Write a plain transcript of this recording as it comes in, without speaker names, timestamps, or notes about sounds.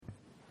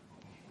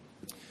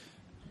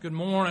Good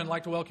morning. I'd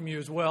like to welcome you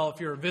as well. If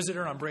you're a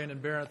visitor, I'm Brandon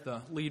Barrett,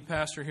 the lead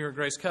pastor here at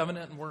Grace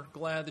Covenant, and we're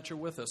glad that you're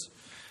with us.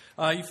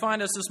 You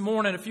find us this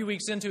morning a few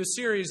weeks into a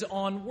series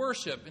on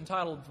worship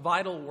entitled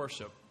Vital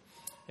Worship.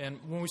 And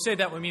when we say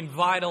that, we mean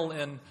vital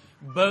in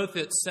both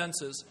its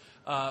senses.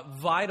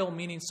 Vital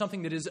meaning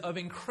something that is of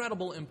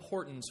incredible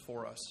importance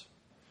for us.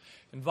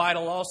 And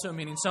vital also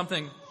meaning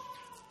something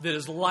that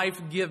is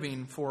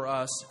life-giving for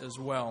us as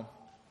well.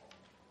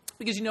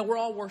 Because, we're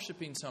all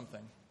worshiping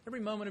something every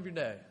moment of your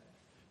day.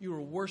 You are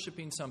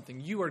worshiping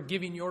something. You are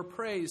giving your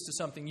praise to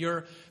something.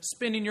 You're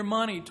spending your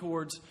money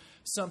towards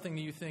something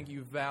that you think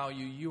you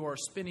value. You are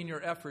spending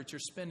your efforts. You're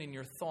spending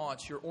your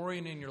thoughts. You're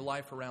orienting your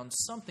life around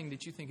something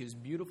that you think is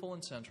beautiful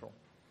and central.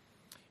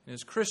 And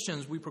as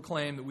Christians, we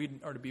proclaim that we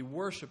are to be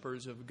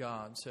worshipers of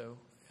God. So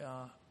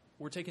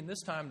we're taking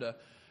this time to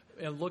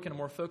look in a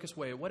more focused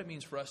way at what it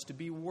means for us to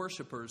be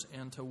worshipers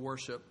and to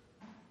worship.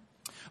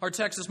 Our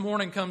text this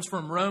morning comes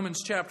from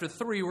Romans chapter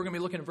 3. We're going to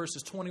be looking at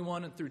verses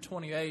 21 through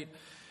 28.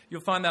 You'll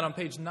find that on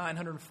page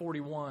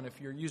 941 if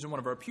you're using one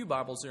of our pew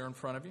Bibles there in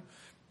front of you.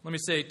 Let me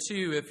say,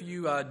 too, if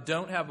you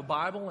don't have a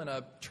Bible and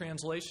a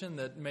translation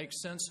that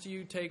makes sense to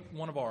you, take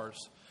one of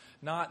ours.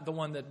 Not the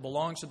one that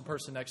belongs to the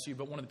person next to you,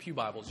 but one of the pew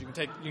Bibles. You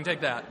can take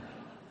that.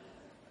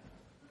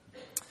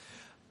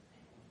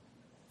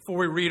 Before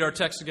we read our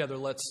text together,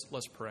 let's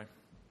pray.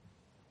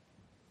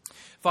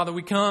 Father,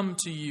 we come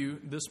to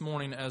you this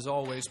morning, as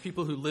always,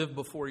 people who live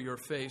before your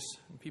face,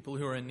 and people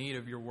who are in need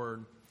of your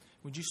word.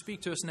 Would you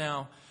speak to us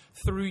now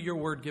through your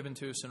word given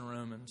to us in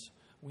Romans?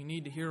 We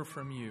need to hear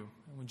from you.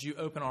 And would you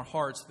open our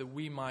hearts that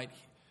we might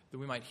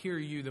hear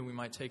you, that we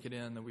might take it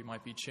in, that we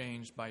might be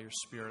changed by your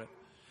Spirit.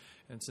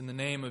 And it's in the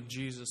name of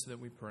Jesus that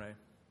we pray.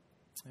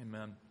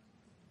 Amen.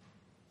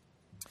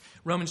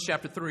 Romans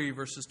chapter 3,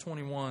 verses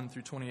 21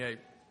 through 28.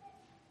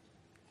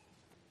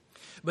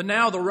 But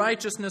now the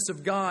righteousness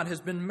of God has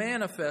been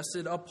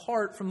manifested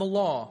apart from the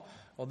law,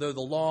 although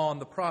the law and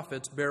the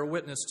prophets bear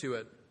witness to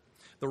it.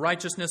 The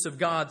righteousness of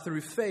God through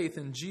faith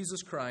in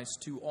Jesus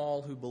Christ to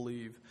all who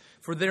believe.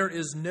 For there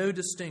is no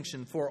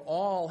distinction, for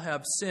all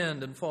have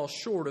sinned and fall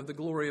short of the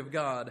glory of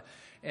God,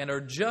 and are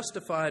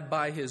justified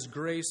by His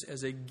grace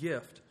as a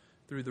gift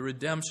through the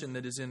redemption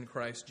that is in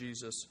Christ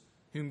Jesus,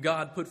 whom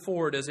God put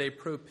forward as a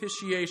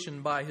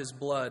propitiation by His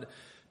blood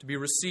to be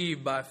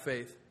received by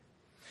faith.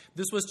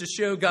 This was to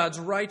show God's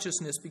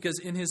righteousness, because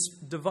in His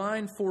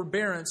divine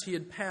forbearance He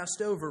had passed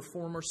over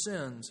former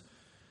sins.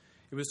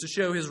 It was to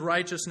show His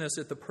righteousness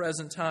at the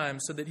present time,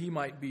 so that He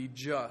might be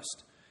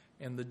just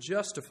and the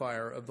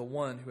justifier of the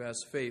one who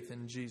has faith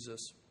in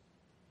Jesus.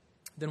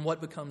 Then what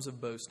becomes of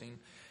boasting?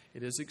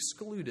 It is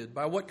excluded.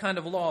 By what kind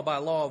of law? By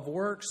law of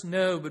works?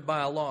 No, but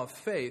by a law of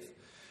faith.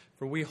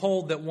 For we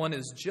hold that one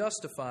is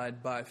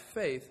justified by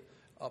faith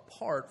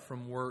apart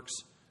from works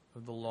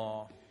of the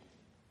law.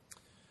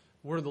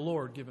 Word of the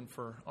Lord given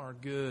for our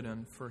good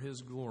and for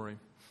His glory.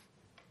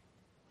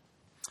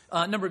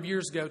 A number of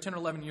years ago, 10 or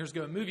 11 years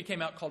ago, a movie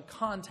came out called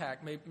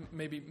Contact.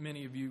 Maybe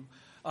many of you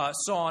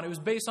saw, and it was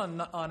based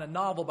on a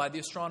novel by the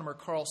astronomer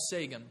Carl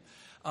Sagan.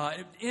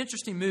 An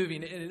interesting movie,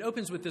 and it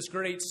opens with this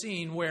great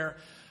scene where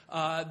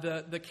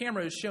the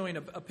camera is showing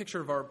a picture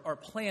of our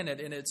planet,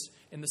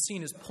 and the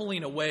scene is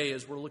pulling away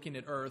as we're looking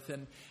at Earth,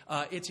 and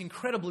it's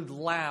incredibly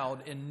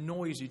loud and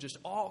noisy, just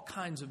all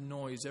kinds of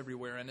noise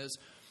everywhere, and as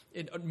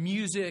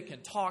music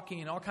and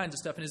talking and all kinds of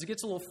stuff. And as it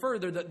gets a little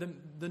further,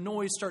 the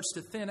noise starts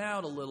to thin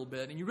out a little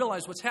bit. And you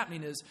realize what's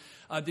happening is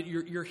that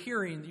you're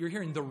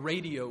hearing the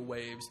radio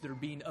waves that are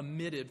being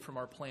emitted from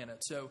our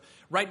planet. So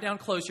right down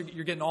close,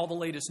 you're getting all the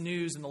latest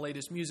news and the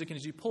latest music. And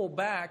as you pull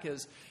back,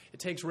 as it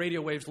takes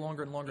radio waves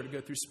longer and longer to go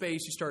through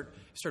space, you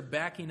start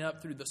backing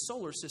up through the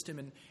solar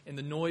system, and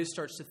the noise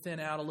starts to thin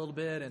out a little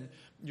bit. And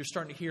you're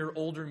starting to hear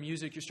older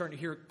music. You're starting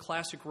to hear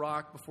classic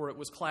rock before it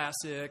was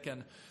classic.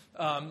 And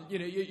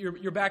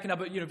you're backing up,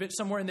 but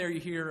somewhere in there you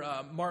hear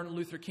Martin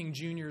Luther King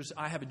Jr.'s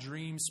 "I Have a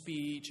Dream"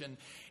 speech, and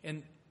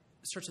it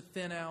starts to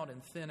thin out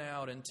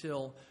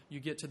until you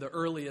get to the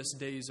earliest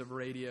days of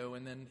radio,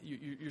 and then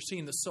you're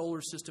seeing the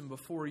solar system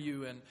before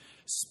you and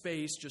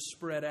space just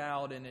spread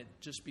out, and it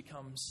just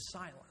becomes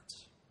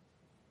silence,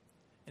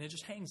 and it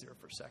just hangs there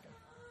for a second.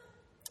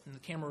 And the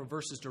camera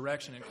reverses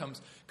direction and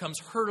comes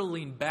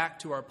hurtling back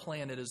to our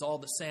planet as all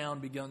the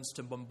sound begins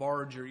to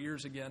bombard your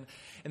ears again.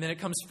 And then it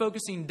comes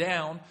focusing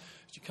down.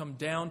 You come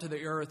down to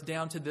the earth,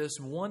 down to this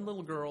one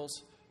little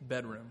girl's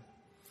bedroom.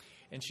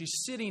 And she's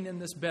sitting in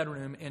this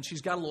bedroom, and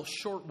she's got a little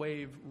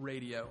shortwave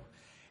radio.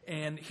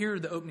 And here are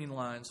the opening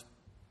lines.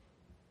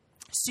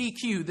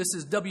 CQ, this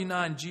is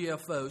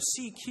W9GFO.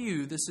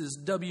 CQ, this is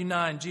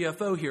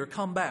W9GFO here.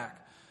 Come back.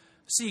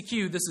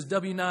 CQ, this is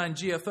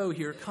W9GFO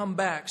here. Come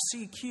back.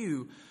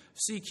 CQ,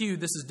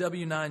 this is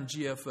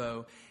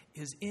W9GFO.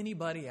 Is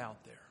anybody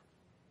out there?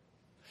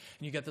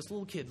 And you got this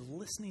little kid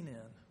listening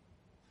in.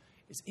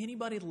 Is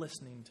anybody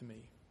listening to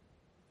me?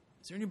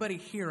 Is there anybody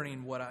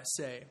hearing what I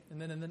say?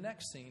 And then in the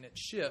next scene, it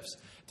shifts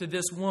to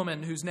this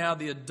woman who's now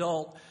the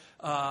adult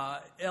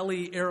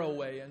Ellie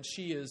Arroway, and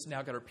she has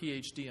now got her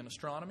PhD in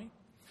astronomy.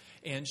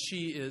 And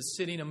she is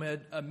sitting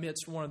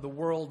amidst one of the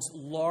world's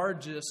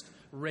largest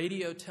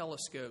radio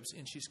telescopes,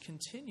 and she's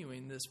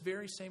continuing this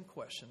very same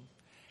question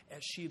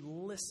as she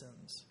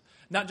listens,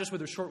 not just with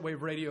her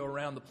shortwave radio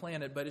around the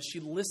planet, but as she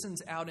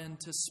listens out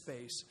into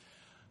space,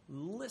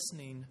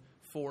 listening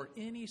for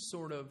any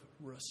sort of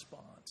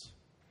response.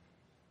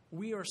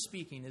 We are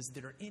speaking. Is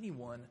there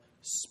anyone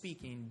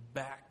speaking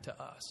back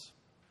to us?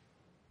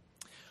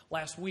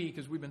 Last week,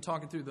 as we've been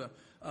talking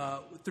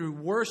through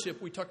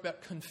worship, we talked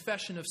about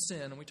confession of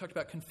sin. And we talked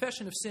about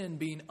confession of sin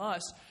being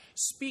us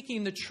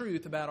speaking the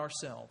truth about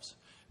ourselves,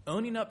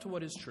 owning up to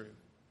what is true,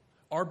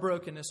 our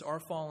brokenness, our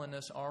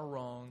fallenness, our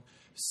wrong,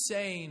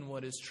 saying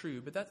what is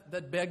true. But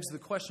that begs the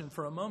question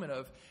for a moment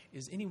of,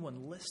 is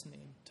anyone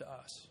listening to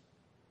us?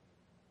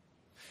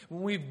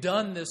 When we've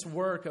done this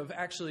work of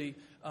actually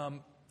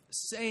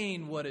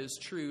saying what is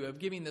true, of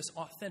giving this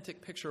authentic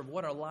picture of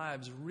what our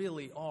lives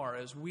really are,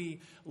 as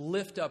we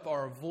lift up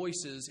our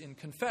voices in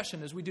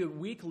confession, as we do it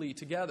weekly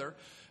together,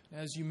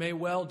 as you may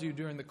well do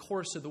during the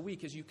course of the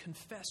week, as you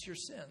confess your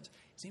sins.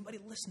 Is anybody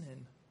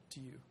listening to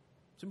you?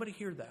 Does anybody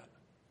hear that?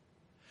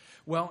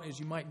 Well, as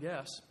you might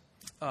guess,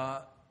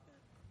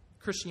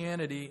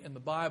 Christianity and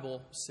the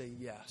Bible say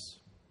yes,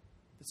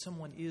 that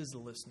someone is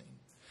listening.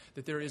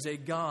 That there is a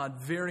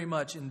God very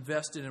much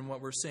invested in what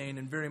we're saying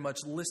and very much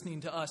listening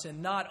to us,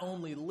 and not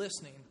only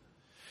listening,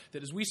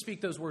 that as we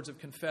speak those words of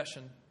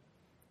confession,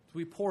 as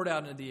we pour it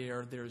out into the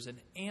air, there's an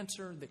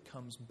answer that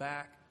comes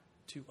back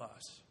to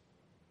us.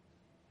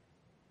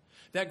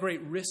 That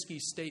great risky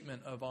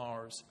statement of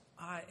ours,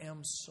 I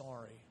am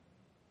sorry.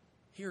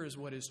 Here is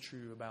what is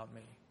true about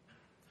me.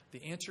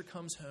 The answer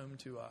comes home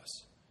to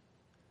us.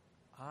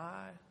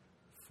 I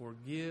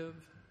forgive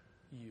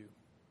you.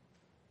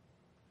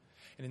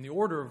 And in the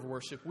order of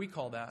worship, we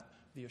call that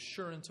the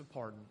assurance of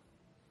pardon.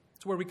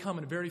 It's where we come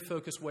in a very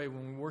focused way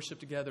when we worship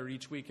together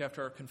each week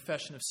after our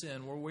confession of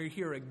sin, where we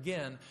hear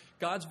again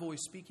God's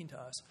voice speaking to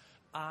us,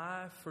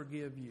 I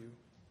forgive you.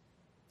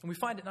 And we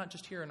find it not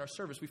just here in our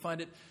service, we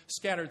find it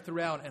scattered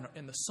throughout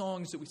in the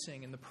songs that we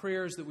sing, in the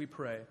prayers that we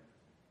pray.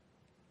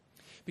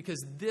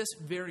 Because this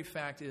very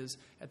fact is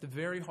at the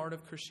very heart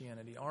of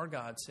Christianity, our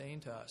God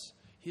saying to us,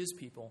 His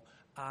people,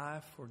 I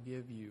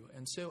forgive you.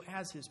 And so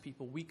as His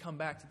people, we come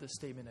back to this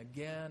statement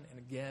again and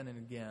again and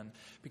again,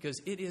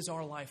 because it is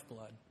our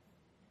lifeblood.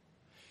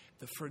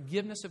 The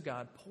forgiveness of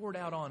God poured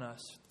out on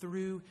us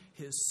through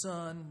His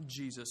Son,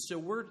 Jesus. So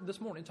we're this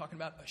morning talking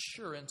about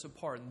assurance of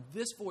pardon,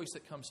 this voice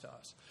that comes to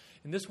us,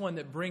 and this one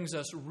that brings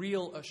us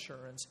real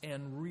assurance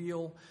and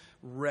real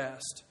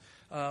rest.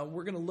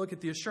 We're going to look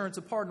at the assurance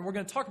of pardon. We're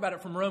going to talk about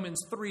it from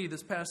Romans 3,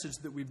 this passage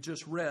that we've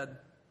just read.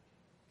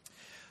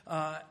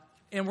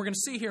 And we're going to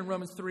see here in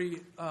Romans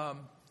 3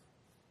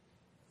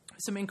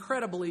 some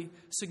incredibly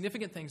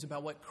significant things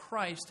about what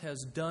Christ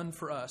has done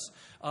for us,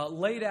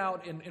 laid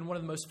out in one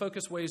of the most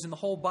focused ways in the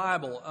whole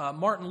Bible.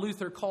 Martin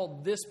Luther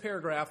called this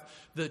paragraph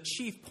the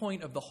chief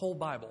point of the whole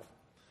Bible.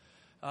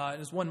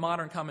 As one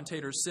modern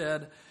commentator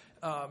said,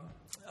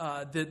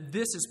 that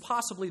this is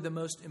possibly the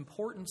most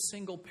important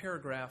single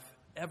paragraph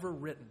ever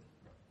written.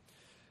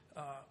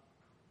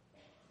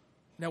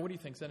 Now, what do you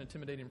think? Is that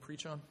intimidating to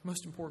preach on?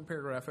 Most important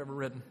paragraph ever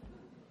written.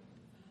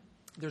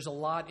 There's a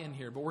lot in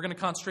here, but we're going to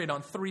concentrate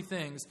on three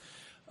things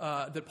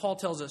that Paul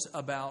tells us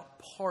about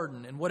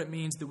pardon and what it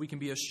means that we can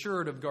be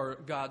assured of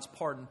God's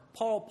pardon.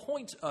 Paul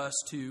points us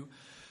to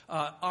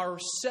our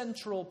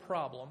central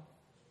problem,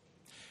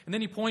 and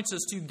then he points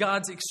us to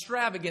God's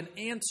extravagant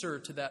answer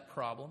to that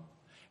problem.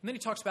 And then he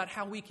talks about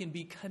how we can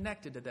be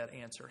connected to that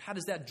answer. How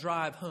does that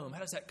drive home? How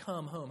does that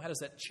come home? How does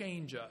that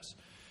change us?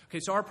 Okay,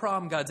 so our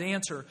problem, God's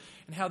answer,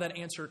 and how that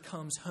answer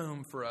comes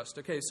home for us.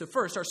 Okay, so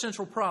first, our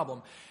central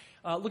problem.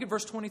 Look at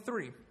verse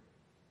 23.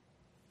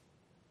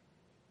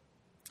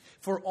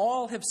 For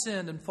all have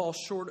sinned and fall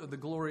short of the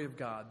glory of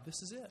God.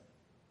 This is it.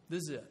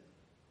 This is it.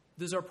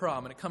 This is our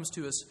problem, and it comes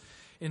to us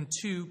in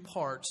two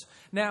parts.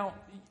 Now,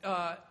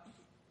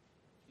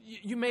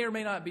 you may or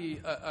may not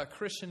be a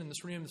Christian in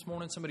this room this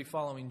morning, somebody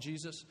following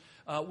Jesus.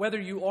 Whether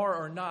you are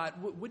or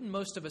not, wouldn't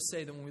most of us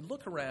say that when we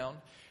look around,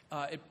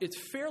 it's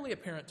fairly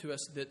apparent to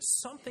us that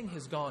something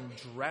has gone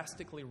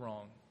drastically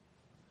wrong?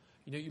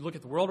 You know, you look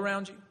at the world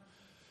around you.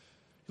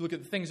 You look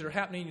at the things that are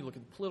happening, you look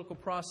at the political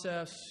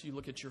process, you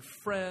look at your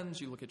friends,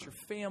 you look at your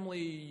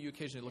family, you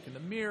occasionally look in the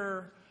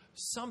mirror.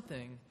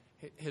 Something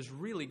has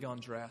really gone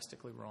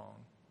drastically wrong.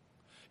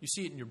 You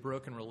see it in your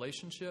broken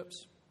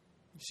relationships.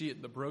 You see it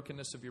in the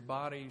brokenness of your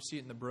body. You see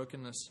it in the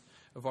brokenness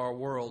of our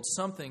world.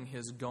 Something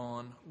has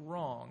gone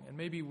wrong. And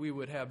maybe we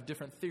would have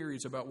different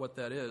theories about what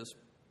that is.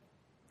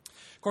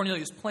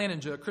 Cornelius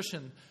Plantinga, a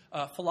Christian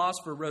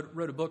philosopher,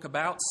 wrote a book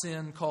about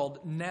sin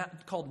called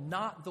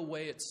Not the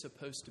Way It's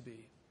Supposed to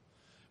Be.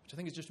 I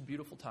think it's just a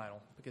beautiful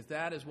title, because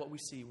that is what we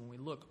see when we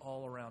look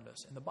all around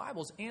us. And the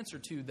Bible's answer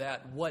to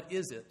that, what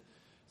is it,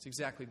 is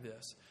exactly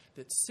this,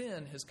 that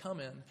sin has come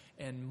in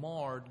and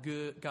marred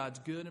God's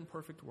good and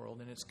perfect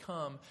world, and it's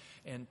come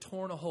and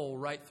torn a hole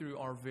right through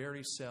our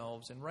very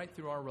selves and right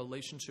through our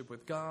relationship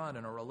with God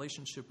and our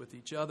relationship with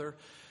each other.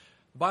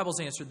 The Bible's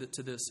answer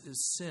to this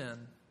is sin.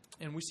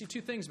 And we see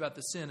two things about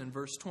the sin in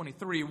verse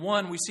 23.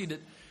 One, we see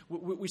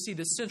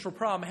the central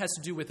problem has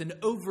to do with an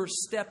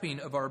overstepping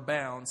of our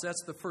bounds.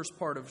 That's the first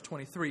part of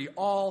 23.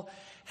 All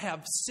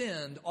have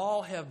sinned,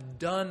 all have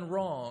done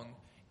wrong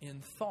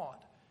in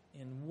thought,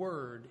 in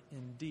word,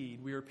 in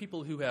deed. We are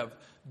people who have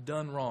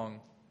done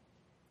wrong.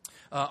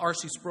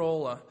 R.C.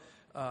 Sproul,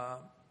 a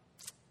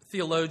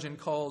theologian,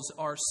 calls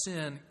our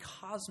sin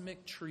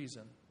cosmic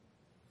treason.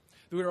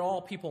 We are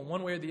all people,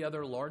 one way or the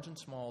other, large and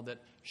small, that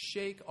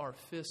shake our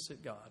fists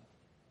at God,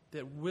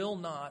 that will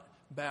not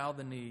bow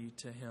the knee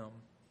to Him,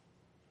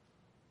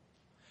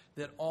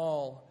 that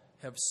all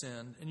have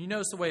sinned. And you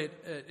notice the way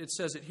it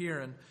says it here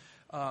in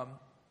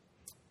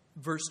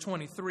verse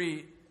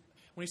 23.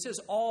 When he says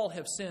all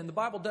have sinned, the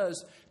Bible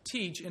does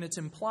teach, and it's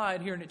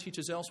implied here and it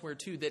teaches elsewhere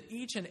too, that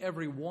each and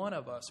every one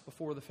of us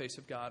before the face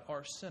of God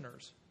are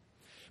sinners.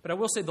 But I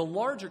will say the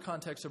larger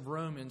context of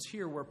Romans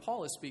here where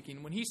Paul is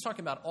speaking, when he's talking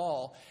about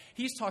all,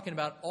 he's talking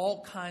about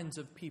all kinds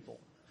of people.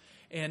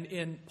 And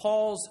in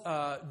Paul's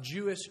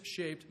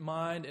Jewish-shaped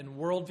mind and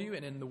worldview,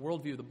 and in the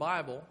worldview of the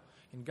Bible,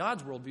 in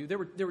God's worldview,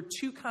 there were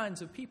two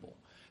kinds of people.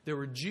 There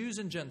were Jews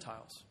and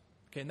Gentiles.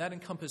 Okay, and that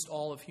encompassed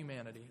all of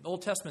humanity. In the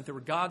Old Testament, there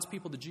were God's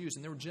people, the Jews,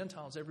 and there were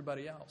Gentiles,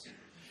 everybody else.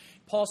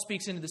 Paul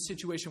speaks into the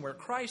situation where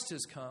Christ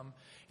has come,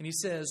 and he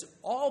says,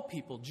 all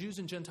people, Jews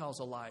and Gentiles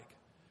alike,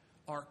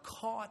 are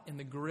caught in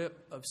the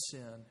grip of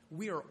sin.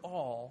 We are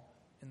all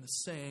in the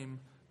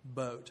same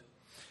boat.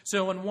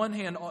 So on one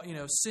hand,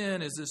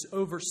 sin is this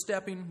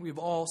overstepping. We've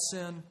all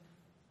sinned.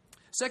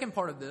 Second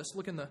part of this,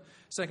 look in the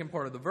second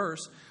part of the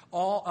verse,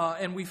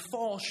 and we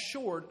fall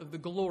short of the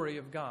glory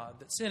of God.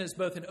 That sin is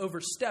both an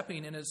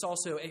overstepping and it's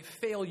also a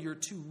failure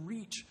to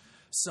reach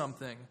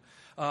something.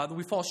 That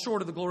we fall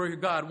short of the glory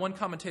of God. One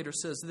commentator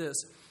says this,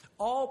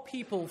 all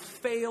people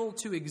fail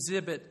to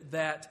exhibit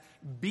that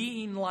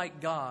being like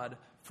God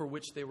for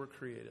which they were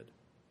created.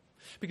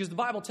 Because the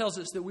Bible tells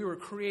us that we were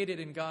created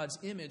in God's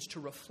image to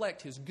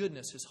reflect His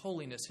goodness, His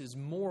holiness, His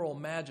moral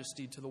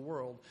majesty to the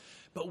world.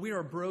 But we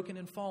are broken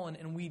and fallen,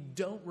 and we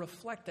don't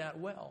reflect that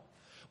well.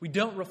 We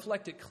don't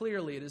reflect it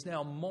clearly. It is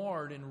now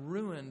marred and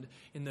ruined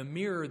in the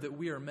mirror that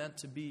we are meant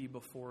to be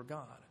before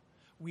God.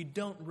 We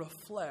don't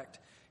reflect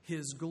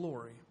His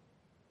glory.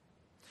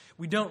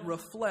 We don't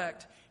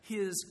reflect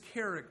His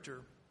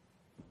character.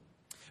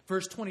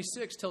 Verse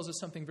 26 tells us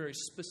something very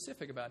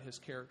specific about His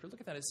character. Look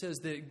at that. It says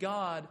that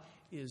God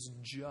is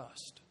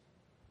just.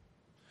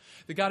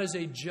 That God is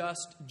a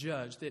just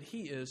judge. That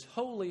He is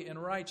holy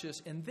and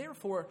righteous. And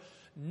therefore,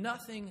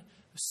 nothing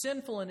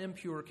sinful and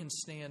impure can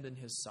stand in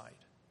His sight.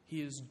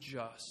 He is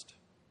just.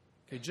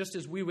 Okay, just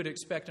as we would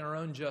expect in our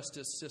own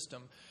justice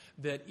system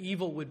that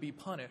evil would be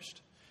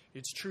punished,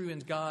 it's true in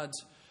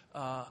God's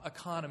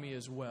economy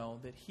as well,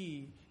 that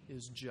He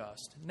is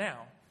just.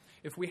 Now,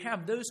 if we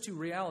have those two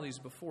realities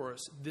before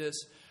us,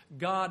 this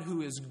God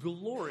who is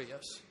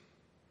glorious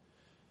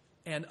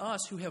and us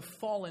who have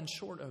fallen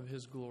short of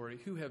His glory,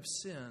 who have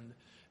sinned,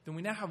 then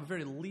we now have a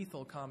very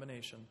lethal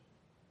combination.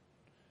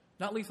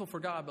 Not lethal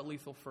for God, but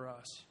lethal for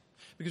us.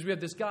 Because we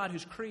have this God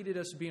who's created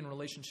us to be in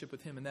relationship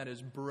with Him, and that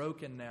is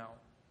broken now.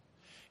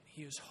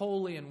 He is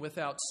holy and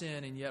without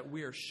sin, and yet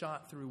we are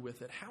shot through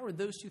with it. How are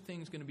those two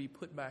things going to be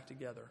put back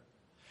together?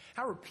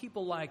 How are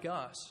people like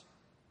us,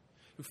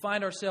 who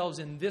find ourselves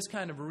in this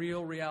kind of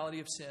real reality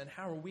of sin,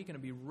 how are we going to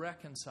be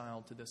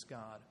reconciled to this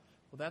God?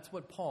 Well, that's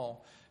what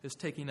Paul is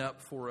taking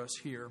up for us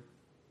here.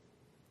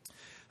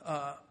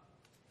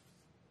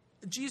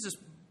 Jesus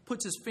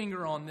puts his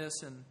finger on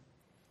this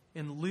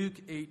in Luke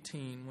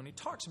 18 when he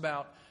talks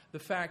about the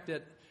fact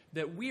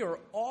that we are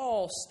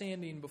all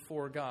standing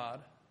before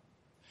God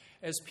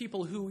as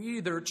people who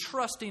either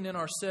trusting in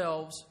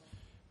ourselves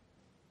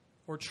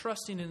or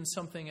trusting in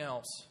something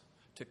else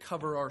to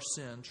cover our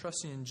sin,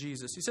 trusting in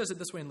Jesus. He says it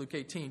this way in Luke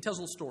 18. He tells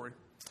a little story.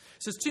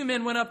 It says, 2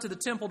 men went up to the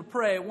temple to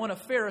pray, one a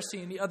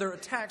Pharisee and the other a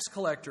tax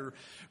collector.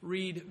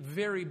 Read,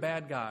 very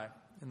bad guy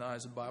in the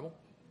eyes of the Bible.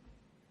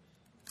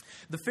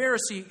 The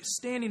Pharisee,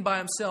 standing by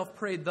himself,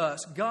 prayed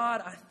thus,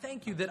 God, I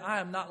thank you that I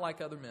am not like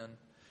other men,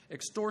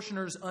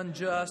 extortioners,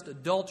 unjust,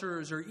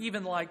 adulterers, or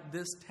even like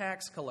this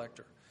tax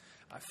collector.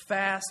 I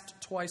fast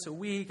twice a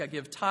week. I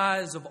give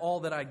tithes of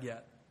all that I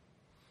get.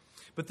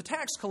 But the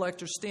tax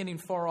collector, standing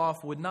far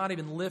off, would not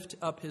even lift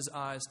up his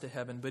eyes to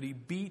heaven, but he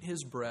beat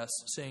his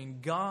breast, saying,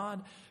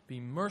 God, be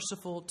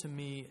merciful to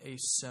me, a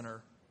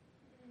sinner.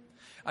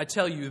 I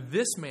tell you,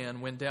 this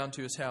man went down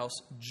to his house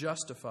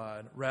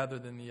justified rather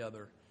than the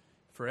other.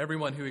 For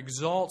everyone who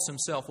exalts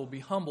himself will be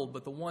humbled,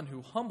 but the one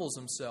who humbles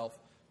himself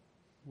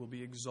will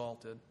be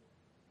exalted.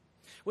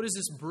 What does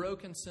this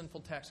broken,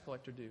 sinful tax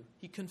collector do?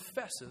 He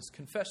confesses.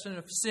 Confession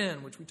of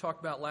sin, which we talked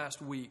about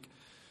last week.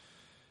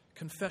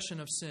 Confession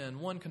of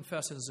sin. One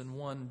confesses and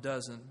one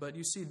doesn't. But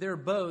you see, they're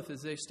both,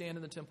 as they stand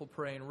in the temple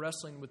praying,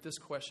 wrestling with this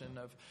question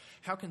of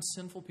how can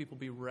sinful people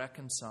be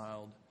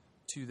reconciled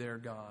to their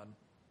God?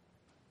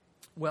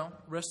 Well,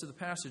 rest of the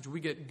passage,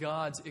 we get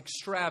God's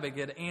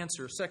extravagant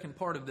answer. Second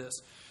part of this.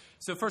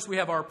 So first we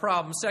have our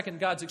problem. Second,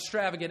 God's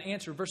extravagant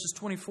answer. Verses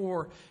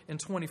 24 and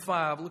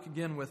 25. Look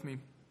again with me.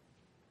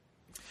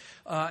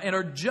 and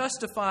are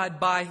justified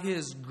by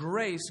His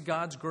grace,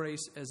 God's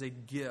grace, as a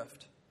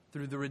gift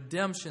through the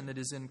redemption that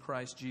is in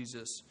Christ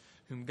Jesus,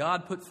 whom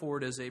God put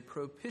forward as a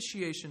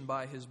propitiation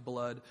by His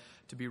blood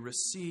to be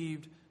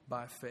received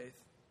by faith.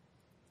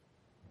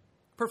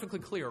 Perfectly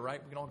clear,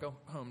 right? We can all go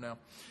home now.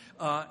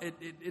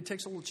 It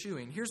takes a little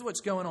chewing. Here's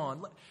what's going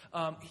on.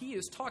 He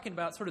is talking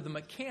about sort of the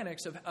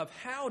mechanics of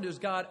how does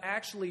God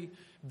actually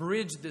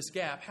bridge this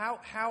gap?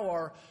 How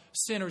are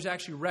sinners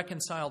actually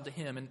reconciled to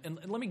Him? And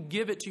let me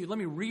give it to you. Let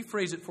me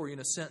rephrase it for you in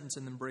a sentence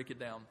and then break it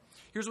down.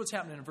 Here's what's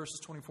happening in verses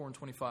 24 and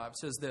 25. It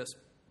says this.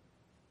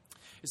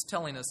 It's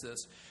telling us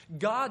this.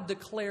 God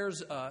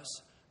declares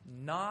us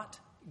not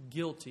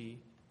guilty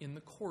in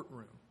the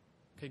courtroom.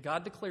 Okay,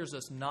 God declares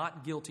us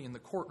not guilty in the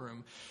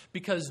courtroom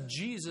because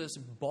Jesus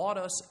bought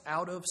us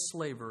out of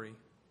slavery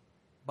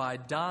by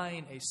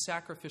dying a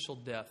sacrificial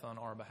death on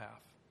our behalf.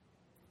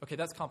 Okay,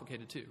 that's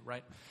complicated too,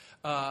 right?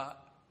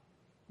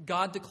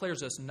 God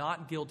declares us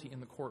not guilty in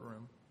the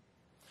courtroom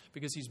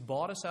because He's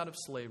bought us out of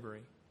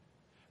slavery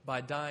by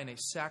dying a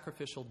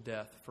sacrificial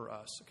death for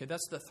us. Okay,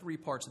 that's the three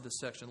parts of this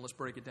section. Let's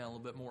break it down a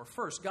little bit more.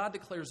 First, God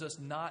declares us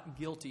not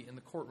guilty in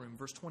the courtroom,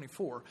 verse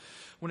 24,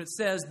 when it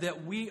says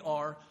that we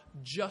are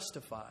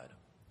justified.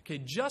 Okay,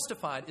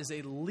 justified is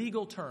a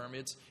legal term.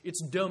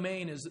 Its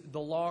domain is the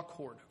law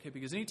court. Okay,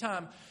 because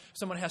anytime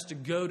someone has to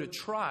go to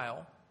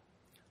trial,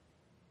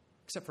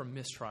 except for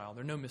mistrial,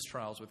 there are no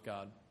mistrials with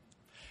God.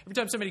 Every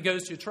time somebody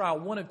goes to a trial,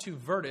 one of two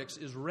verdicts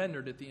is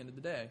rendered at the end of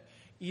the day,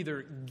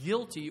 either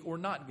guilty or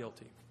not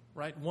guilty.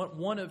 Right?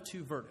 One of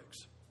two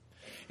verdicts.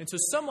 And so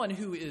someone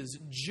who is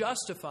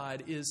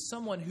justified is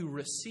someone who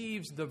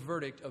receives the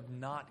verdict of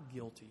not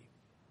guilty.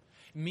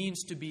 It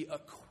means to be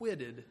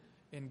acquitted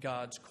in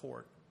God's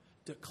court.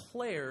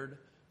 Declared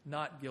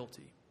not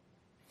guilty.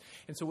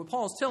 And so what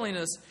Paul is telling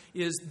us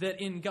is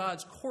that in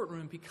God's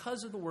courtroom,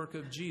 because of the work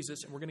of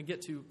Jesus, and we're going to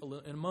get to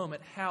in a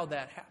moment how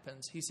that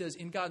happens, he says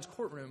in God's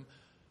courtroom,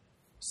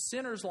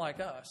 sinners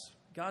like us,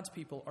 God's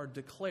people, are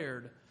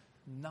declared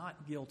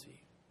not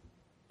guilty.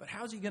 But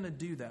how's He going to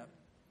do that?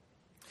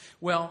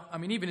 Well, I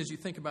mean, even as you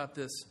think about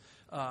this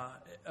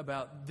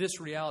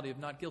reality of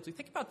not guilty,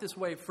 think about this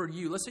way for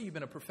you. Let's say you've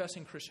been a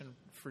professing Christian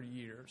for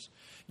years.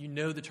 You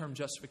know the term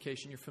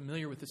justification. You're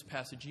familiar with this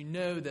passage. You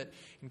know that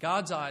in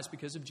God's eyes,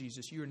 because of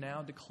Jesus, you are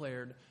now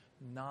declared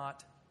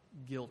not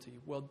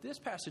guilty. Well, this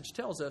passage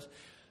tells us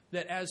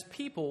that as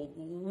people,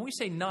 when we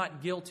say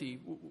not guilty,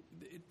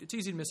 it's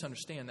easy to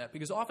misunderstand that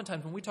because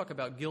oftentimes when we talk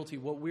about guilty,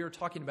 what we're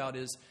talking about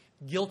is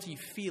guilty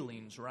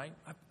feelings, right?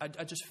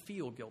 I just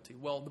feel guilty.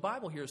 Well, the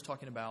Bible here is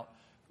talking about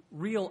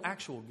real,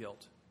 actual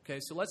guilt. Okay,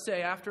 so let's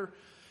say after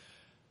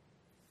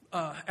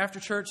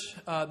church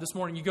this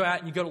morning, you go out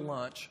and you go to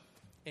lunch,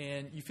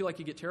 and you feel like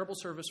you get terrible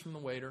service from the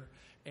waiter.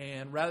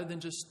 And rather than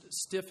just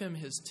stiff him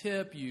his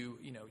tip, you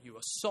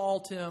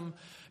assault him,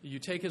 you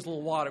take his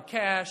little wad of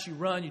cash, you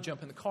run, you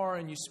jump in the car,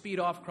 and you speed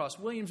off across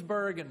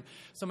Williamsburg, and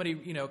somebody,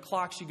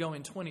 clocks you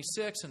going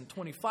 26 and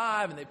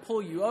 25, and they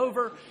pull you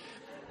over,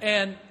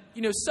 and,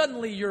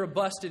 suddenly you're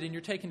busted and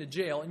you're taken to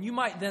jail, and you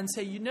might then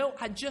say,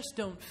 I just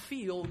don't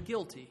feel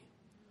guilty.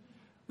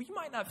 Well, you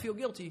might not feel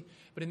guilty,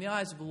 but in the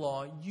eyes of the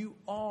law, you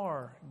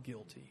are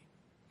guilty.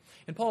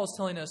 And Paul is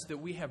telling us that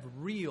we have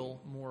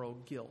real moral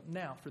guilt.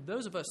 Now, for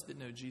those of us that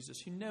know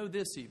Jesus, you know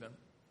this even.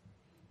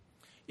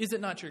 Is it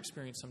not your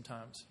experience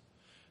sometimes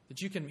that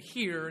you can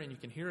hear, and you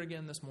can hear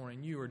again this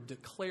morning, you are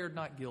declared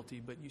not guilty,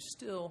 but you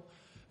still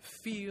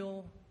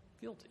feel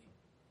guilty?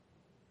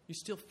 You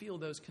still feel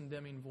those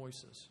condemning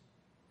voices.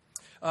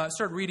 I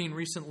started reading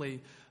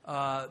recently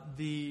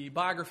the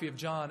biography of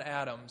John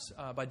Adams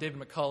by David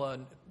McCullough,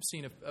 and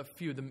seen a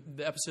few of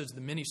the episodes of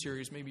the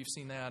miniseries. Maybe you've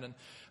seen that. And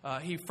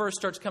he first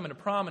starts coming to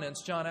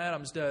prominence, John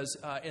Adams does,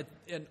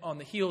 on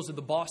the heels of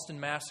the Boston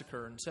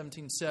Massacre in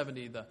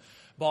 1770.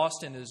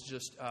 Boston is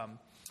just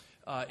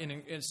in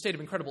a state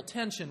of incredible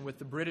tension with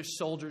the British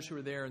soldiers who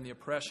were there and the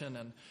oppression.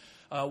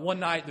 And one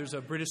night there's a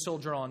British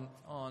soldier on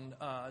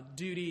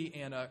duty,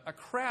 and a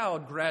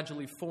crowd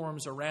gradually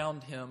forms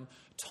around him,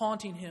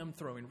 taunting him,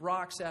 throwing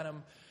rocks at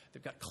him.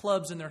 They've got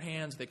clubs in their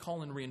hands. They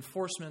call in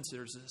reinforcements.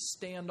 There's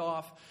a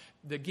standoff.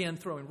 Again,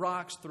 throwing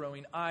rocks,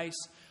 throwing ice.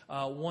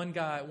 One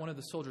of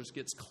the soldiers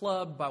gets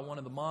clubbed by one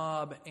of the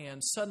mob,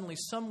 and suddenly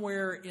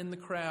somewhere in the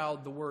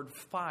crowd the word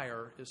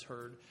fire is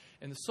heard,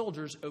 and the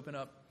soldiers open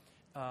up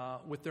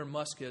with their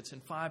muskets,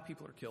 and 5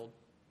 people are killed.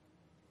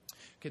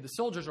 Okay, the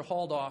soldiers are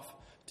hauled off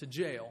to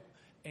jail,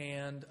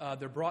 and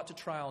they're brought to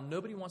trial.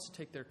 Nobody wants to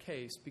take their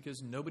case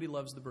because nobody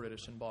loves the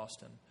British in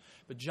Boston.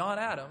 But John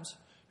Adams,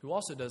 who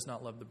also does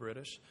not love the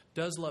British,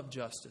 does love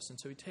justice. And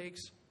so he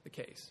takes the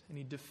case, and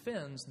he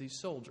defends these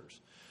soldiers.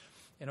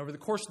 And over the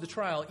course of the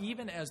trial,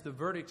 even as the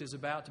verdict is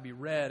about to be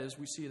read, as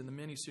we see it in the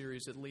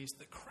miniseries at least,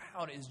 the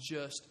crowd is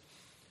just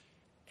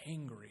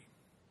angry.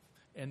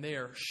 And they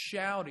are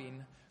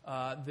shouting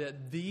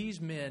that these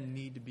men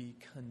need to be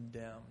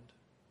condemned.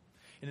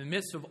 In the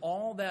midst of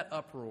all that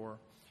uproar,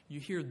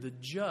 you hear the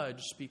judge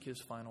speak his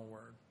final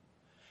word.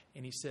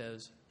 And he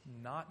says,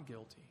 not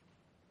guilty.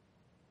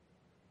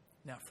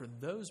 Now, for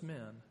those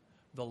men,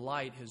 the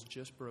light has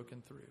just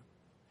broken through.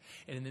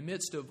 And in the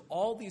midst of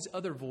all these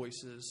other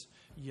voices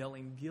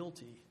yelling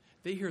guilty,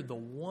 they hear the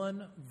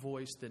one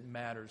voice that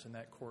matters in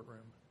that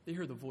courtroom. They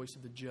hear the voice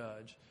of the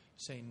judge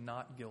saying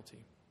not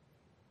guilty.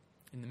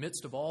 In the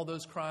midst of all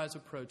those cries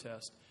of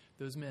protest,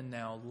 those men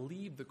now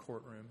leave the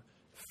courtroom,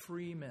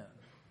 free men,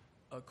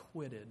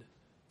 acquitted,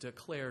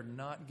 declared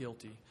not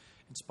guilty,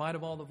 in spite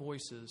of all the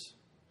voices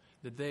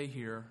that they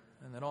hear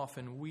and that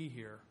often we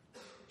hear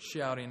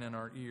shouting in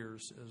our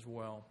ears as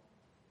well.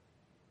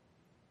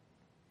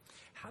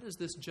 How does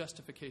this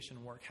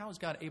justification work? How is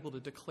God able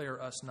to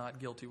declare us not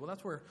guilty? Well,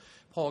 that's where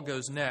Paul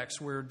goes next.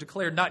 We're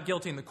declared not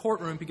guilty in the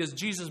courtroom because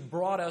Jesus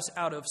brought us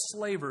out of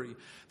slavery.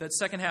 That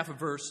second half of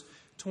verse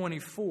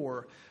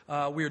 24.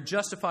 We are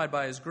justified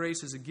by His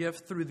grace as a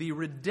gift through the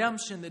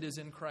redemption that is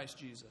in Christ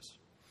Jesus.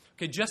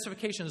 Okay,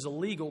 justification is a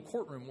legal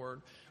courtroom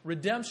word.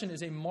 Redemption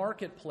is a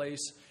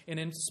marketplace and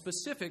in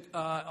specific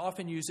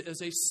often used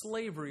as a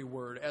slavery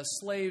word, as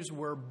slaves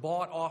were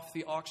bought off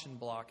the auction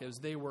block, as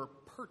they were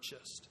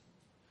purchased.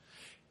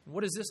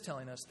 What is this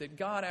telling us? That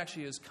God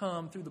actually has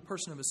come through the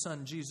person of His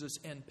Son, Jesus,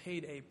 and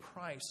paid a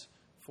price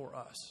for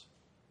us.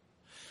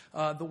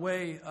 The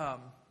way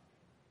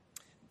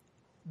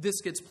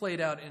this gets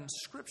played out in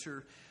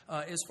Scripture,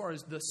 as far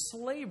as the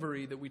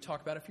slavery that we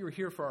talk about, if you were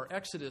here for our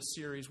Exodus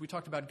series, we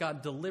talked about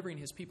God delivering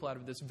His people out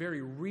of this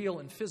very real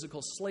and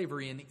physical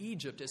slavery in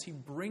Egypt as He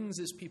brings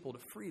His people to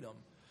freedom.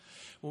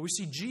 Well, we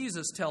see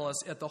Jesus tell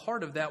us at the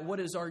heart of that what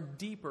is our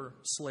deeper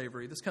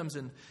slavery. This comes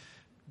in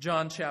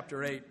John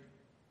chapter 8.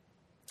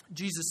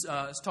 Jesus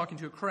is talking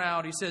to a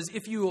crowd. He says,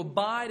 "If you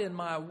abide in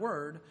my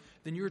word,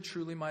 then you are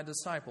truly my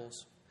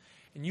disciples.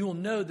 And you will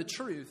know the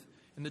truth,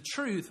 and the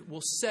truth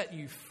will set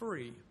you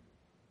free."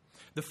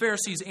 The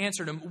Pharisees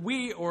answered him,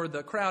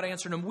 the crowd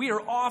answered him, "We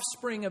are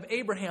offspring of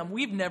Abraham.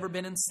 We've never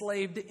been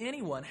enslaved to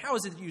anyone. How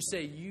is it that you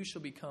say you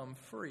shall become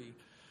free?"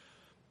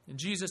 And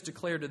Jesus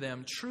declared to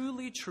them,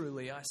 "Truly,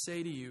 truly, I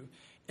say to you,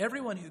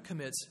 everyone who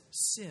commits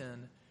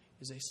sin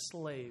is a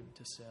slave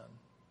to sin."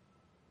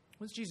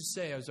 What does Jesus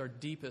say as our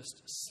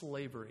deepest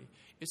slavery?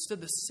 It's to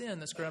the sin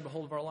that's grabbed a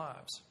hold of our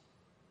lives.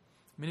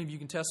 Many of you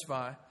can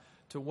testify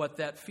to what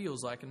that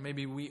feels like, and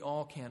maybe we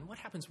all can. What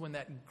happens when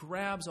that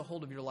grabs a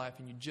hold of your life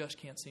and you just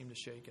can't seem to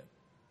shake it?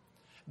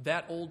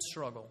 That old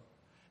struggle,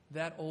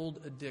 that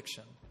old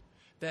addiction,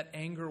 that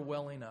anger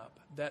welling up,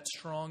 that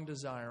strong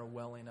desire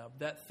welling up,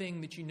 that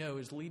thing that you know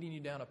is leading you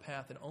down a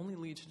path that only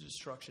leads to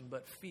destruction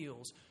but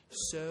feels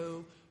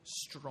so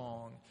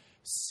strong.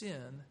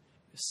 Sin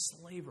is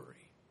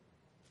slavery.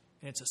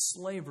 And it's a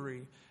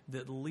slavery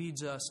that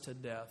leads us to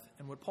death.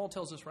 And what Paul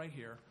tells us right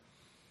here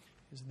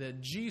is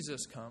that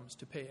Jesus comes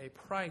to pay a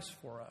price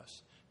for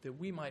us, that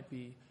we might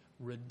be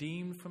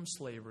redeemed from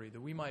slavery,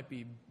 that we might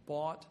be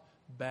bought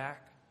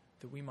back,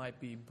 that we might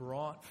be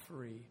brought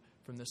free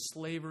from the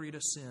slavery to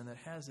sin that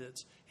has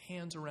its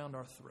hands around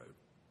our throat.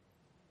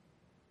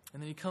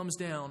 And then he comes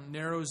down,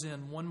 narrows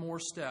in one more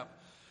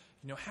step.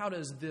 How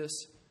does this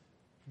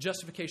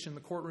justification in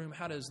the courtroom,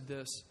 how does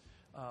this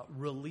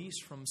release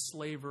from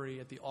slavery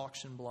at the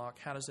auction block,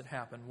 how does it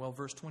happen? Well,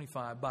 verse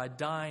 25, by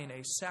dying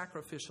a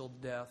sacrificial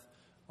death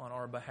on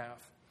our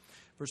behalf.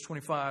 Verse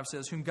 25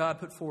 says, whom God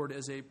put forward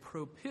as a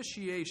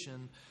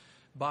propitiation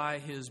by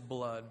His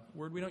blood. A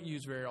word we don't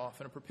use very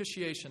often. A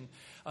propitiation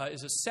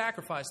is a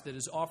sacrifice that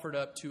is offered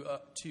up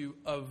to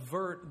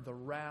avert the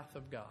wrath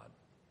of God.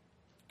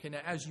 Okay,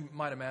 now as you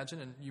might imagine,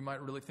 and you might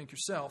really think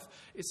yourself,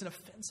 it's an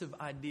offensive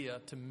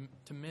idea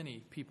to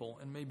many people,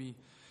 and maybe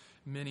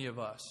many of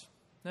us.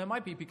 Now, it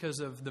might be because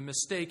of the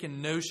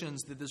mistaken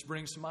notions that this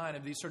brings to mind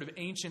of these sort of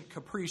ancient,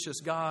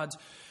 capricious gods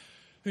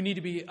who need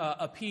to be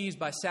appeased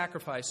by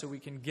sacrifice so we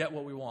can get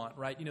what we want,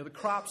 right? The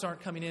crops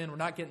aren't coming in. We're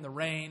not getting the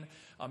rain.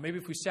 Maybe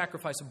if we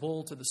sacrifice a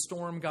bull to the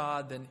storm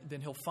god,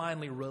 then He'll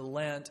finally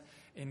relent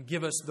and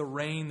give us the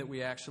rain that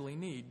we actually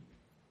need.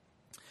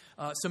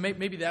 So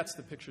maybe that's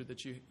the picture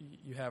that you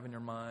have in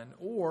your mind.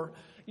 Or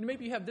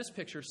maybe you have this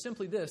picture,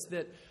 simply this,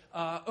 that,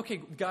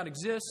 okay, God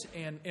exists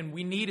and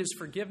we need His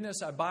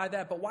forgiveness. I buy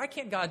that. But why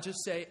can't God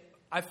just say,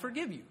 I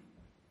forgive you?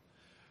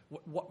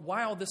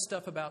 Why all this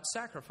stuff about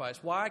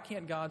sacrifice? Why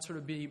can't God sort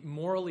of be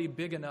morally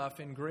big enough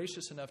and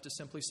gracious enough to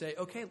simply say,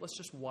 okay, let's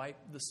just wipe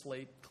the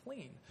slate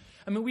clean?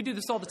 I mean, we do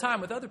this all the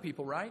time with other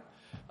people, right?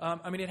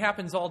 It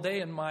happens all day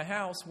in my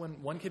house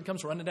when one kid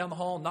comes running down the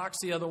hall, knocks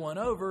the other one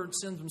over,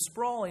 sends them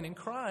sprawling and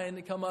crying.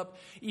 They come up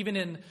even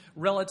in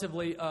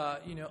relatively,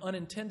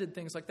 unintended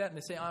things like that, and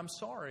they say, I'm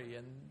sorry.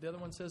 And the other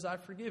one says, I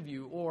forgive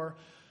you. Or,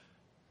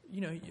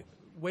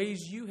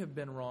 ways you have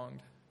been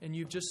wronged. And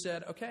you've just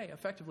said, okay,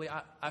 effectively,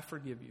 I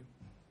forgive you.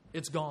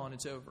 It's gone.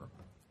 It's over.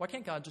 Why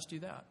can't God just do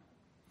that?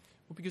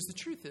 Well, because the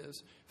truth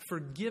is,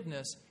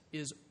 forgiveness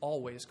is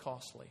always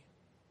costly.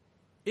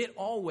 It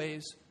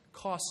always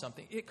costs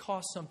something. It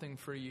costs something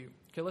for you.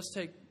 Okay, let's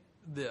take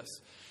this.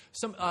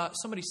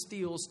 Somebody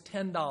steals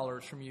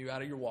 $10 from you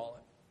out of your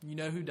wallet. You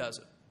know who does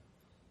it.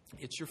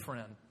 It's your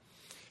friend.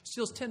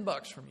 Steals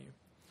 $10 from you.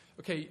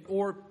 Okay,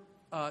 or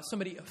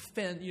somebody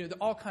offends,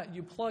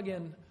 you plug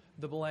in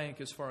the blank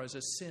as far as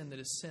a sin that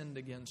is sinned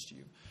against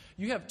you.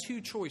 You have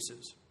two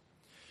choices.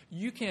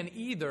 You can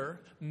either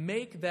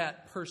make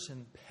that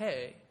person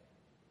pay,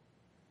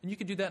 and you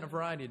can do that in a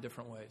variety of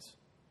different ways.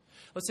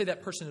 Let's say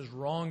that person has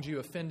wronged you,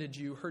 offended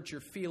you, hurt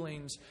your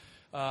feelings,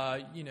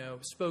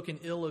 spoken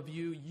ill of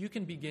you. You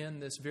can begin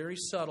this very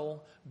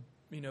subtle,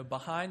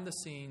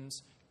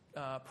 behind-the-scenes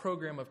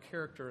program of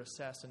character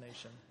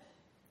assassination.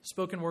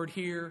 Spoken word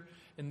here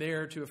and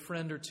there to a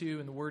friend or two,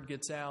 and the word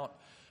gets out.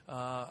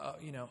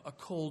 A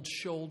cold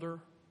shoulder.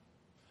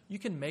 You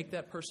can make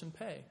that person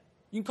pay.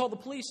 You can call the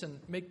police and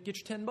get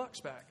your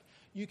 $10 back.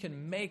 You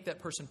can make that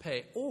person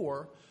pay,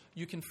 or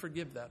you can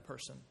forgive that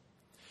person.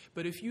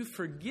 But if you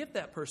forgive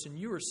that person,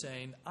 you are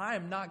saying, I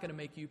am not going to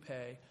make you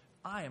pay.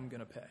 I am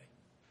going to pay.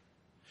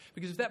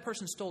 Because if that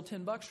person stole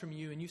 $10 from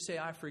you and you say,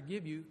 I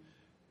forgive you,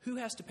 who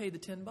has to pay the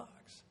 $10?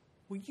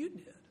 Well, you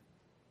did.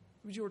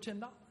 It was your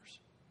 $10.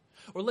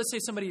 Or let's say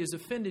somebody has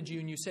offended you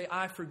and you say,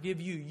 I forgive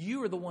you.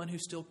 You are the one who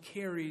still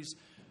carries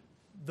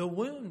the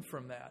wound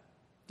from that.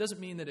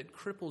 Doesn't mean that it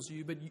cripples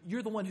you, but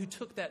you're the one who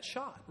took that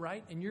shot,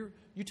 right? And you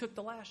took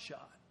the last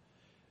shot.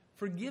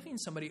 Forgiving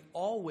somebody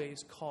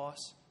always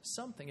costs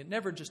something. It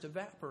never just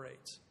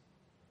evaporates.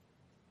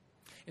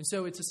 And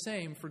so it's the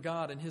same for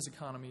God and His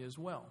economy as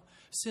well.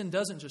 Sin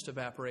doesn't just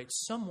evaporate.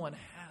 Someone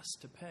has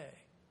to pay.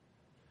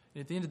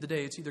 And at the end of the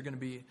day, it's either going to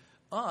be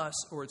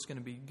us or it's going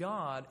to be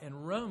God.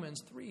 And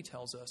Romans 3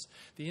 tells us,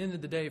 at the end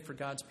of the day for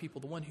God's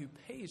people, the one who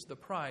pays the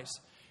price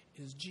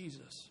is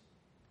Jesus.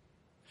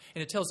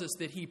 And it tells us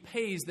that He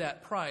pays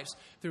that price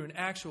through an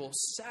actual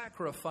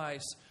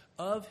sacrifice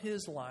of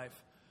His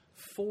life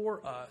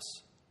for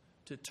us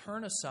to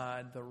turn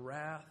aside the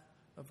wrath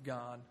of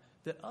God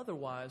that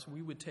otherwise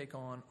we would take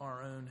on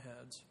our own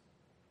heads.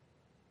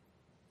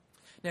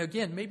 Now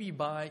again, maybe you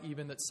buy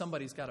even that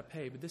somebody's got to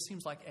pay, but this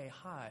seems like a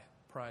high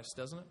price,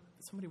 doesn't it?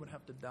 That somebody would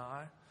have to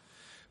die.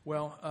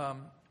 Well,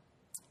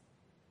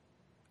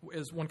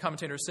 as one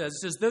commentator says, it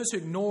says, those who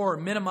ignore or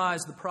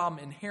minimize the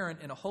problem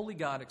inherent in a holy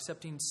God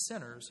accepting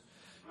sinners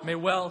may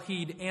well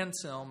heed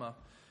Anselm, a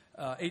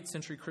 8th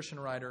century Christian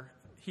writer,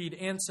 heed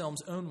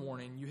Anselm's own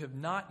warning, you have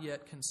not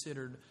yet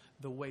considered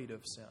the weight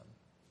of sin.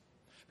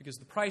 Because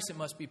the price that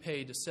must be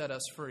paid to set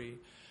us free,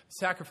 the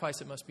sacrifice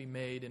that must be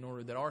made in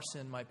order that our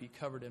sin might be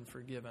covered and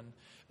forgiven,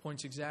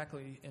 points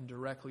exactly and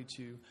directly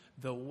to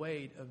the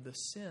weight of the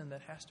sin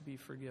that has to be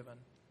forgiven.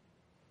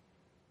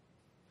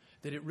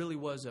 That it really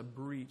was a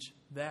breach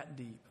that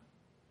deep,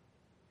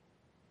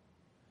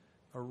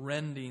 a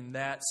rending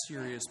that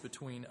serious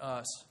between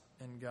us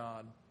and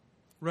God.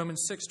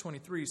 Romans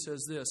 6:23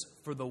 says this,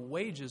 for the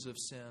wages of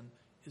sin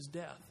is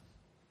death.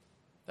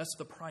 That's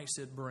the price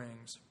it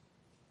brings.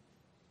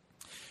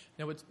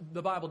 Now, what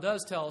the Bible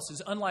does tell us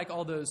is, unlike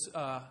all those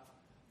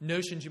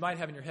notions you might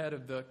have in your head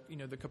of the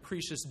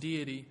capricious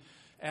deity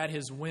at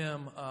His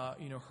whim,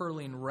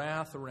 hurling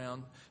wrath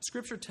around,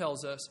 Scripture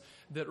tells us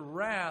that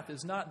wrath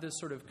is not this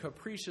sort of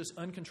capricious,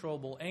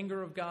 uncontrollable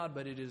anger of God,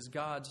 but it is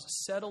God's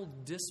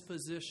settled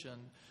disposition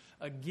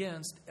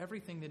against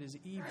everything that is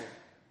evil.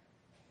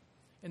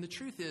 And the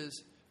truth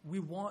is, we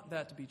want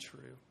that to be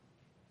true.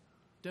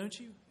 Don't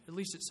you? At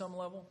least at some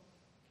level.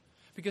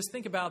 Because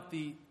think about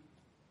the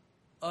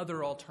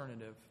other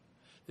alternative.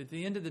 That at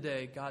the end of the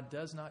day, God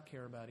does not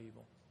care about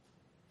evil.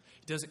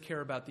 He doesn't care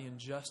about the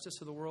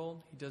injustice of the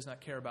world. He does not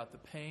care about the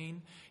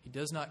pain. He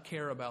does not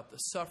care about the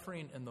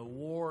suffering and the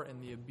war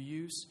and the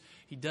abuse.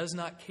 He does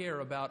not care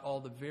about all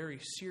the very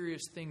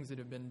serious things that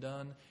have been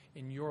done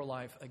in your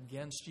life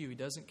against you. He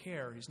doesn't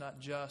care. He's not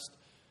just.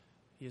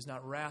 He is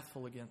not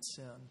wrathful against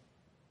sin.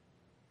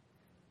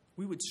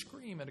 We would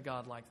scream at a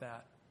God like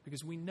that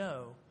because we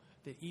know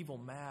that evil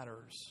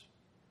matters.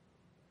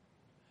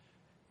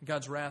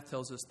 God's wrath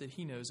tells us that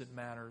He knows it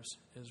matters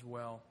as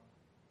well.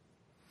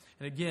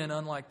 And again,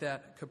 unlike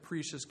that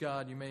capricious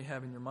God you may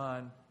have in your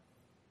mind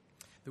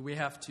that we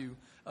have to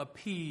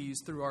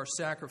appease through our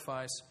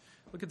sacrifice,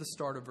 look at the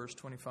start of verse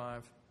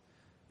 25.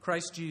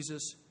 Christ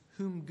Jesus,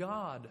 whom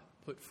God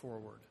put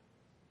forward.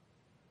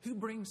 Who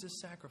brings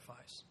this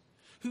sacrifice?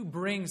 Who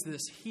brings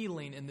this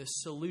healing and this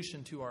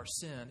solution to our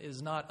sin? It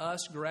is not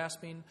us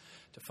grasping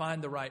to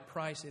find the right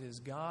price. It is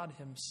God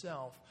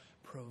Himself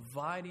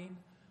providing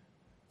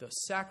the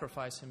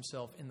sacrifice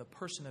Himself in the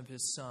person of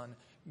His Son.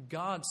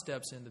 God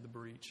steps into the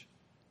breach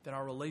that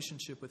our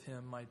relationship with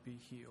Him might be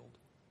healed.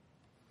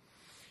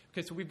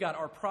 Okay, so we've got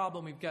our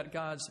problem. We've got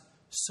God's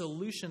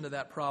solution to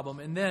that problem.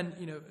 And then,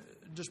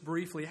 just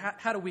briefly,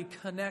 how do we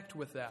connect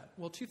with that?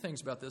 Well, two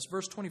things about this.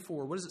 Verse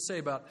 24, what does it say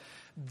about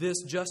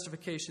this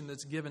justification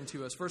that's given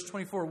to us? Verse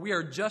 24, we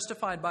are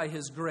justified by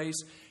His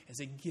grace as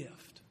a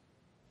gift.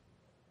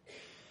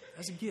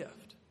 As a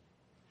gift.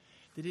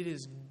 That it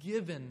is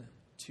given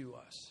to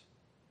us.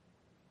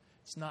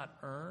 It's not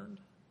earned.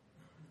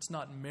 It's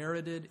not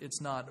merited.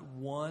 It's not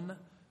won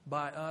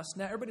by us.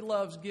 Now, everybody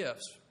loves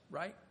gifts,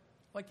 right?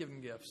 I like giving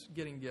gifts,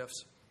 getting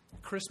gifts.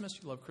 Christmas,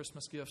 you love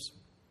Christmas gifts.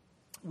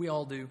 We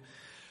all do.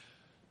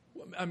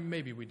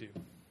 Maybe we do,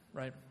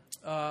 right?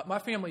 My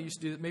family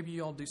used to do that. Maybe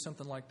you all do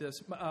something like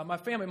this. My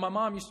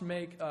mom used to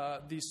make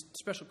these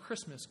special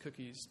Christmas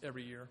cookies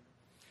every year.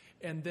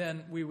 And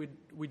then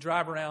we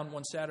drive around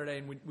one Saturday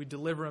and we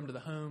deliver them to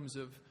the homes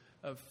of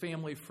of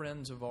family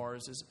friends of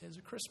ours as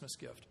a Christmas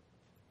gift.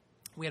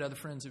 We had other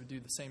friends who would do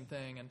the same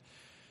thing, and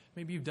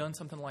maybe you've done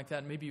something like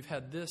that. Maybe you've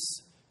had this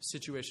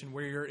situation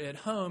where you're at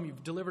home,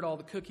 you've delivered all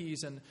the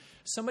cookies, and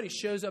somebody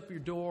shows up at your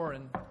door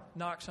and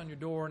knocks on your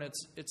door, and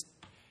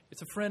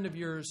it's a friend of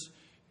yours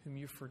whom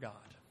you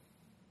forgot.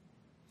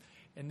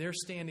 And they're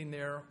standing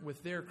there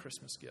with their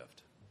Christmas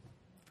gift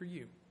for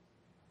you.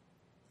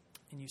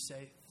 And you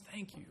say,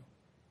 thank you.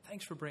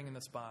 Thanks for bringing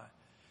this by.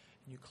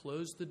 And you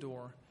close the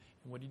door,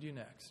 and what do you do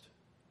next?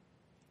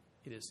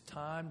 It is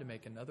time to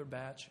make another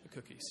batch of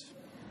cookies,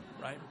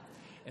 right?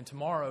 And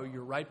tomorrow,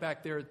 you're right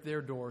back there at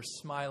their door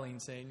smiling,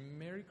 saying,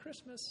 Merry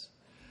Christmas.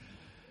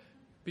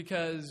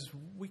 Because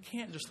we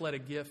can't just let a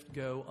gift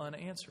go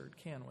unanswered,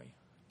 can we?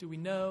 Do we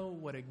know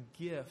what a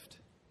gift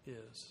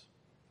is?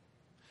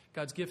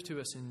 God's gift to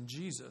us in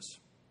Jesus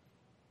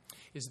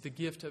is the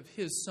gift of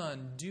His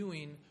Son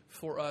doing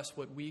for us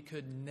what we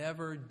could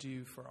never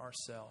do for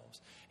ourselves.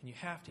 And you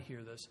have to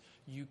hear this.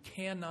 You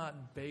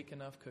cannot bake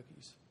enough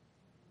cookies.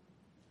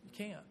 You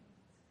can't.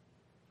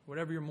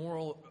 Whatever your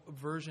moral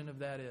version of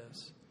that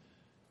is.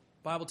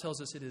 The Bible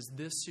tells us it is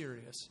this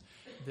serious,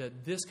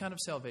 that this kind of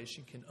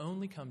salvation can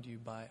only come to you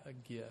by a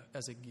gift,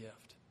 as a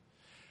gift.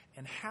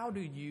 And how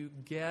do you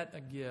get a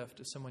gift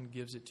if someone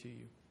gives it to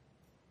you?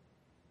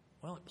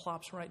 Well, it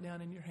plops right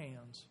down in your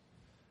hands.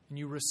 And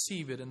you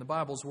receive it. And the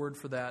Bible's word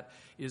for that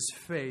is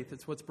faith.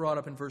 It's what's brought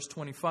up in verse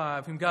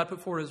 25. Whom God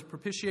put forward as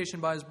propitiation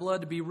by His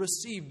blood to be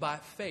received by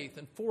faith.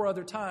 And 4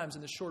 other times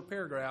in this short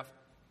paragraph,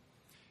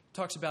 it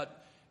talks about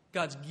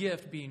God's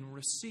gift being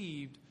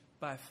received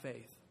by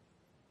faith.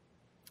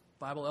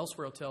 The Bible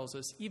elsewhere tells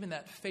us even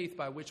that faith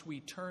by which we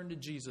turn to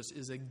Jesus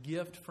is a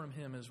gift from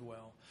Him as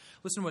well.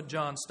 Listen to what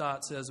John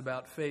Stott says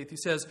about faith. He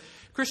says,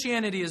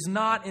 Christianity is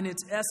not in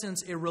its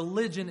essence a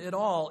religion at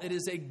all. It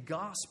is a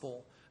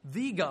gospel,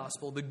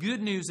 the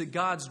good news that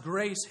God's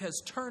grace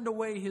has turned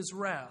away His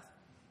wrath.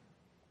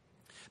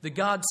 That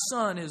God's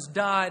Son has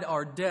died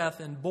our death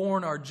and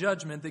borne our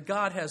judgment. That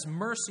God has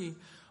mercy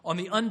on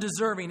the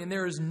undeserving, and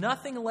there is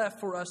nothing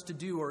left for us to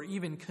do or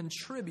even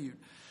contribute.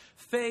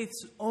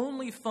 Faith's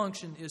only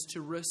function is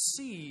to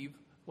receive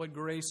what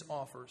grace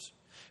offers.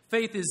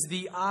 Faith is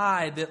the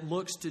eye that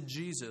looks to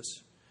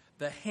Jesus,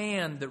 the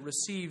hand that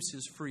receives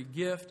His free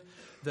gift,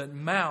 the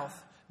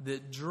mouth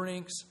that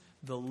drinks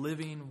the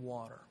living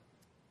water.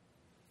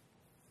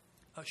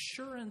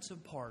 Assurance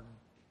of pardon.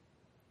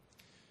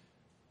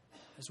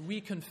 As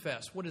we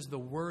confess, what is the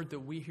word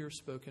that we hear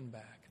spoken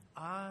back?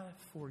 I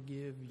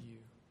forgive you.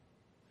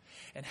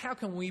 And how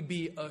can we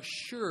be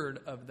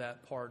assured of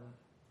that pardon?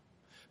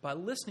 By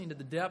listening to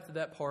the depth of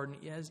that pardon,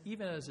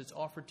 even as it's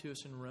offered to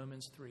us in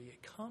Romans 3,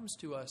 it comes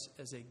to us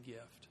as a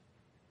gift.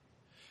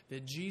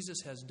 That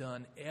Jesus has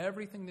done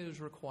everything that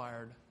is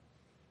required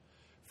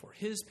for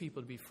His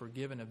people to be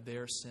forgiven of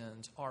their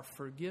sins. Our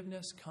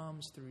forgiveness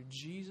comes through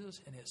Jesus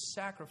and His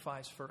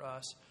sacrifice for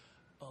us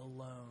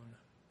alone.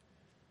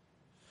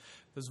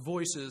 Those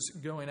voices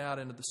going out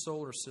into the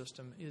solar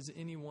system, is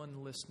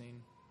anyone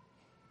listening?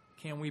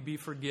 Can we be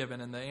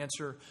forgiven? And the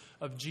answer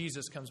of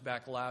Jesus comes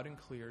back loud and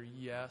clear.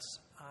 Yes,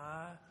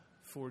 I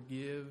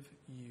forgive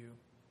you.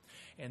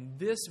 And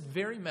this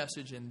very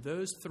message and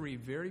those 3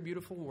 very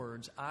beautiful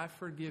words, I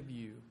forgive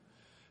you,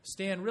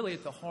 stand really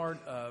at the heart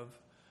of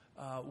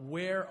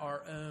where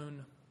our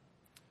own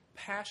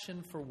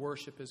passion for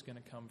worship is going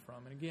to come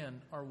from. And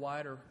again, our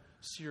wider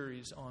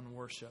series on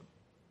worship.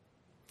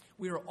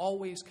 We are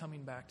always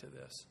coming back to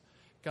this.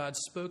 God's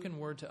spoken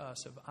word to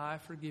us of I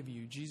forgive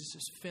you,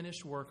 Jesus'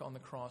 finished work on the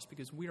cross,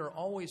 because we are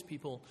always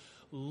people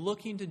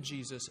looking to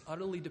Jesus,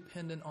 utterly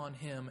dependent on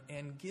Him,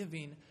 and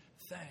giving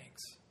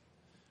thanks.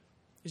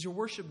 Is your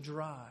worship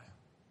dry?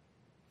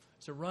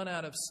 Has it run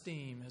out of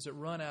steam? Has it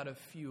run out of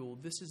fuel?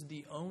 This is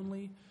the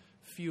only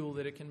fuel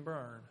that it can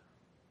burn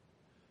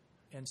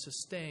and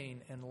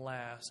sustain and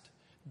last.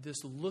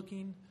 This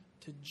looking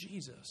to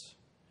Jesus,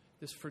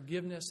 this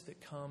forgiveness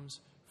that comes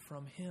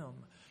from Him.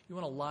 You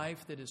want a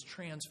life that is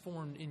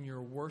transformed in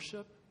your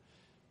worship,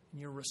 in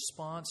your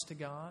response to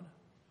God,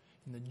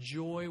 in the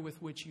joy with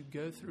which you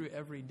go through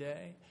every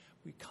day?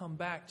 We come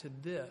back to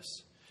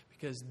this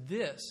because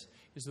this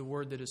is the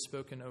word that is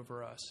spoken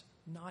over us.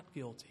 Not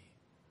guilty.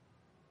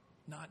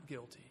 Not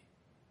guilty.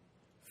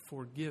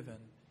 Forgiven,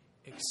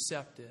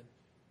 accepted,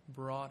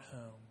 brought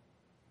home.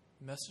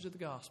 Message of the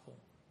gospel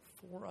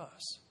for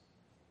us.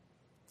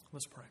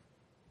 Let's pray.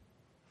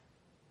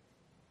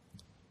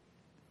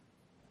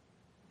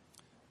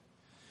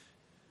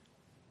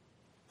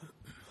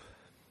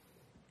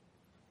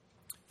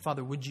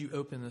 Father, would you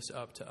open this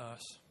up to us?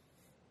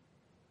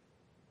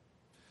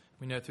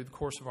 We know through the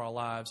course of our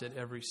lives, at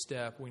every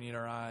step, we need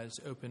our eyes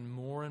open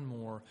more and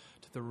more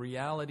to the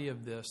reality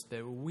of this,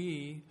 that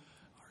we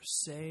are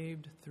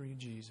saved through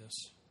Jesus,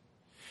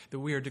 that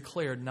we are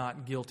declared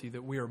not guilty,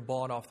 that we are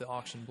bought off the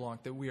auction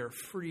block, that we are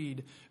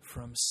freed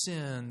from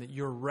sin, that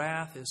your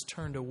wrath is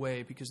turned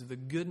away because of the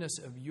goodness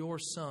of your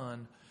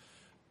Son,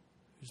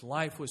 whose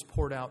life was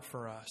poured out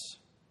for us.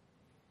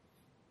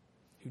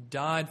 who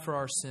died for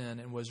our sin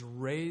and was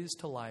raised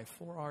to life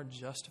for our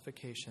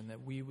justification,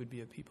 that we would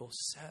be a people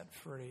set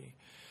free.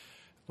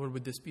 Lord,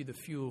 would this be the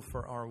fuel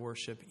for our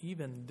worship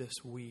even this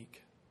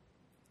week?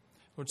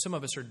 Lord, some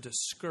of us are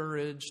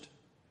discouraged,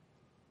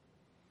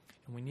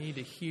 and we need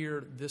to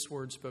hear this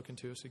word spoken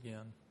to us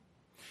again.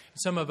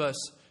 Some of us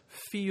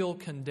feel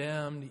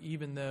condemned,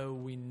 even though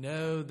we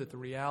know that the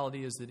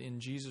reality is that in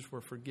Jesus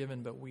we're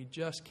forgiven, but we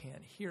just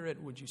can't hear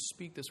it. Would you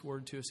speak this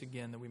word to us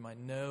again, that we might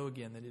know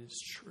again that it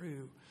is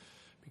true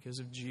because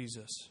of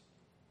Jesus?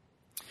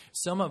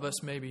 Some of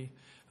us maybe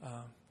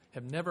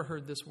have never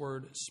heard this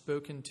word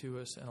spoken to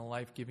us in a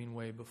life-giving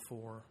way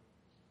before.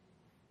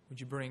 Would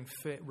you bring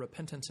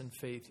repentance and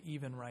faith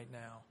even right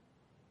now?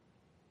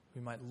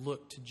 We might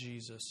look to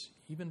Jesus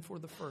even for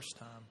the first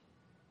time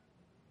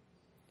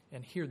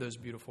and hear those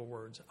beautiful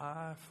words,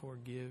 I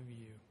forgive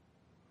you.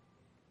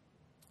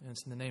 And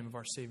it's in the name of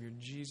our Savior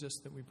Jesus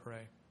that we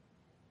pray.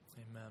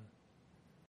 Amen.